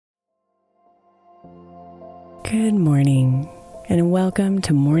Good morning, and welcome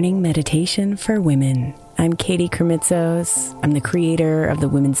to Morning Meditation for Women. I'm Katie Kremitzos. I'm the creator of the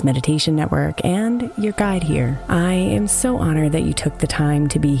Women's Meditation Network and your guide here. I am so honored that you took the time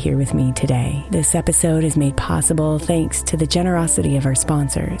to be here with me today. This episode is made possible thanks to the generosity of our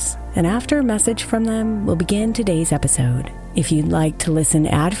sponsors. And after a message from them, we'll begin today's episode. If you'd like to listen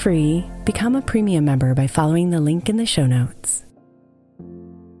ad-free, become a premium member by following the link in the show notes.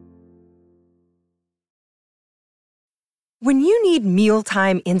 When you need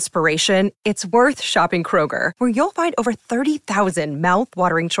mealtime inspiration, it's worth shopping Kroger, where you'll find over 30,000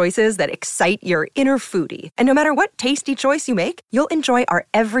 mouth-watering choices that excite your inner foodie. And no matter what tasty choice you make, you'll enjoy our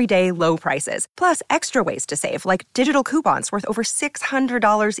everyday low prices, plus extra ways to save, like digital coupons worth over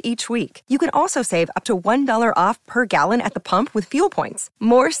 $600 each week. You can also save up to $1 off per gallon at the pump with fuel points.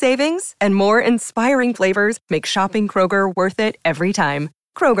 More savings and more inspiring flavors make shopping Kroger worth it every time.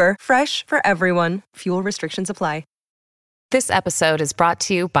 Kroger, fresh for everyone. Fuel restrictions apply. This episode is brought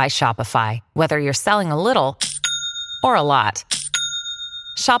to you by Shopify. Whether you're selling a little or a lot,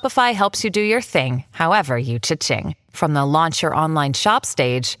 Shopify helps you do your thing, however you cha-ching. From the launch your online shop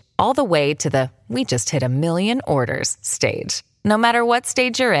stage, all the way to the we just hit 1 million orders stage. No matter what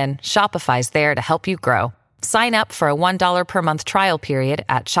stage you're in, Shopify's there to help you grow. Sign up for a $1 per month trial period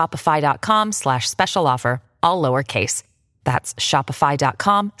at shopify.com/special offer, all lowercase. That's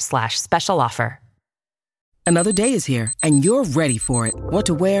shopify.com/special offer. Another day is here, and you're ready for it. What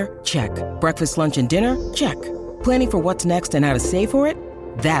to wear? Check. Breakfast, lunch, and dinner? Check. Planning for what's next and how to save for it?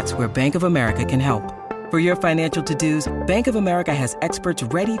 That's where Bank of America can help. For your financial to-dos, Bank of America has experts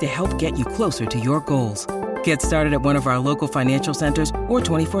ready to help get you closer to your goals. Get started at one of our local financial centers or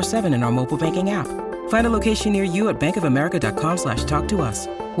 24/7 in our mobile banking app. Find a location near you at bankofamerica.com/talktous.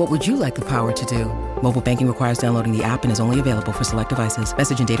 What would you like the power to do? Mobile banking requires downloading the app and is only available for select devices.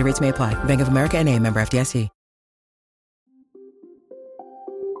 Message and data rates may apply. Bank of America N.A., member FDIC.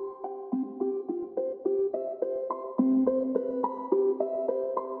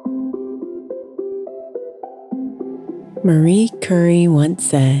 Marie Curie once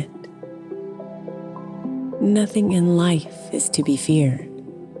said, "Nothing in life is to be feared.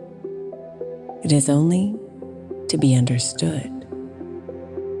 It is only to be understood."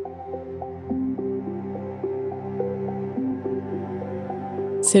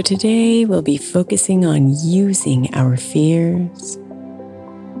 So today we'll be focusing on using our fears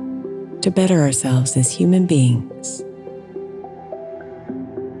to better ourselves as human beings.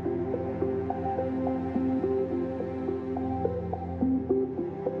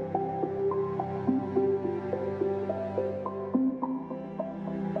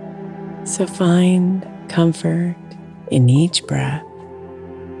 So find comfort in each breath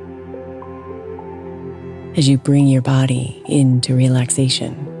as you bring your body into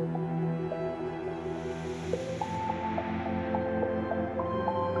relaxation.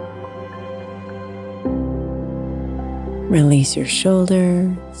 Release your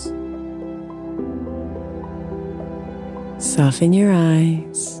shoulders. Soften your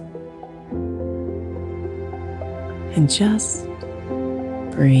eyes. And just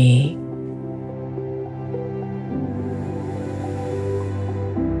breathe.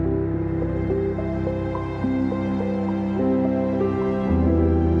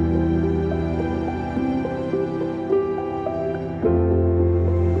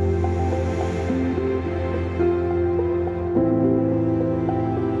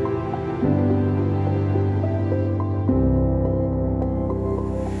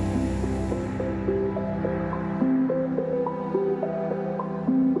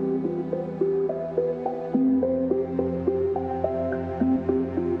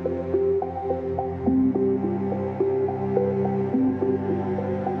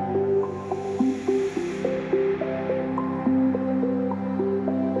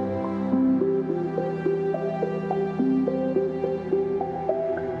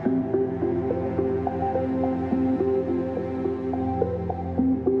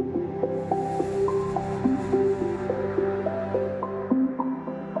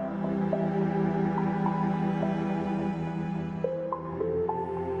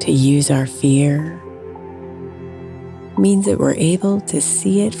 To use our fear means that we're able to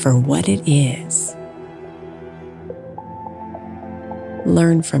see it for what it is,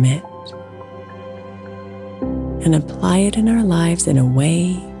 learn from it, and apply it in our lives in a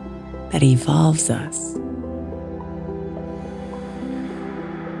way that evolves us.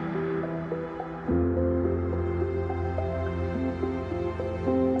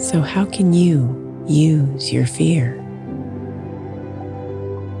 So how can you use your fear?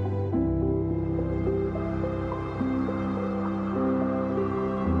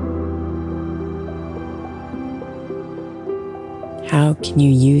 How can you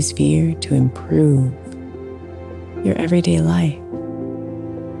use fear to improve your everyday life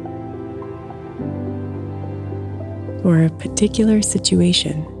or a particular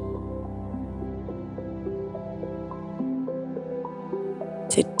situation?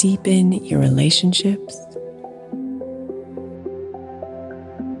 To deepen your relationships,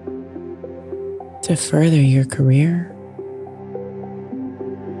 to further your career,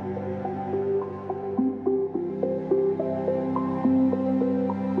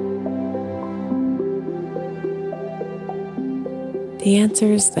 the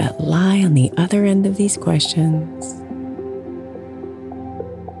answers that lie on the other end of these questions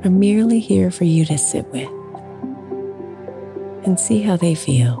are merely here for you to sit with and see how they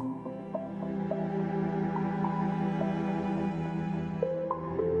feel.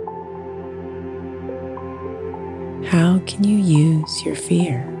 How can you use your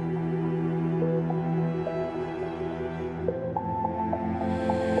fear?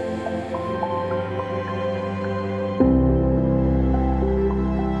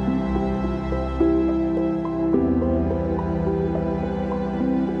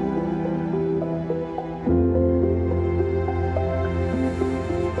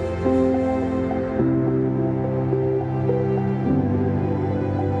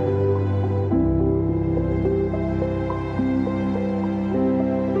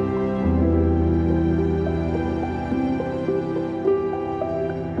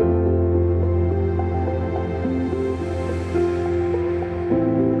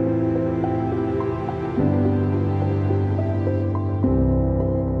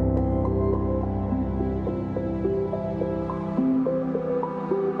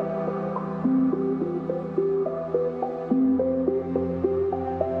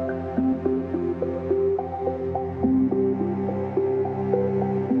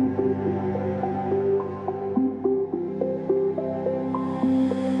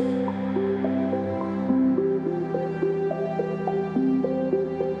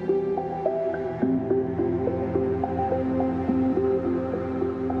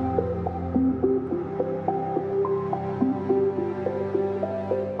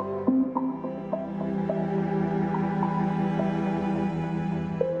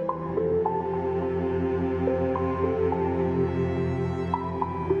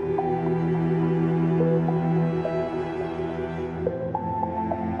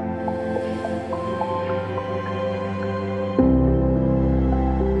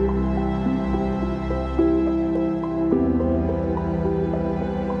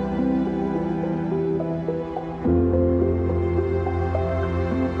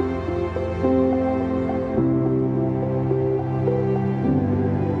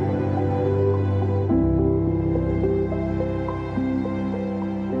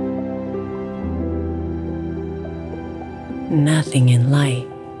 Nothing in life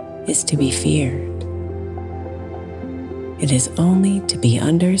is to be feared. It is only to be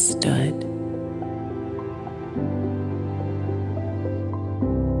understood.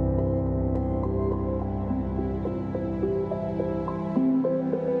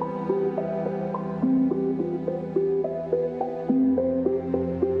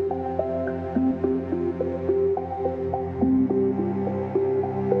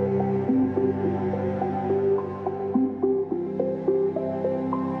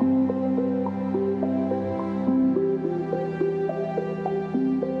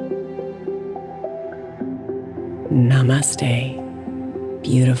 Namaste,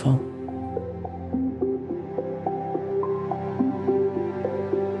 beautiful.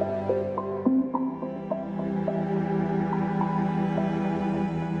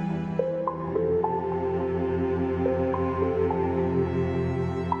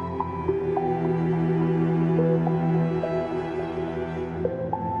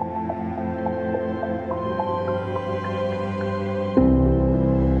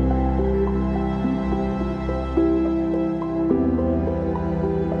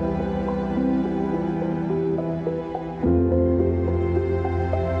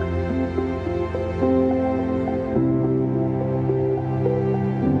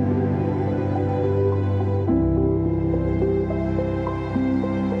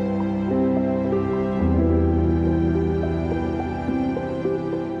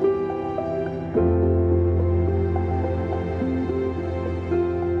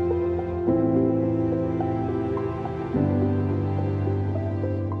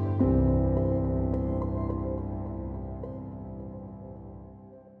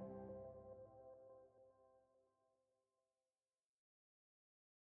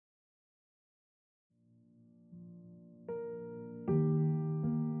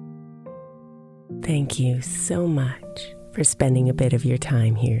 Thank you so much for spending a bit of your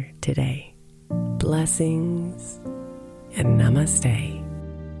time here today. Blessings and namaste.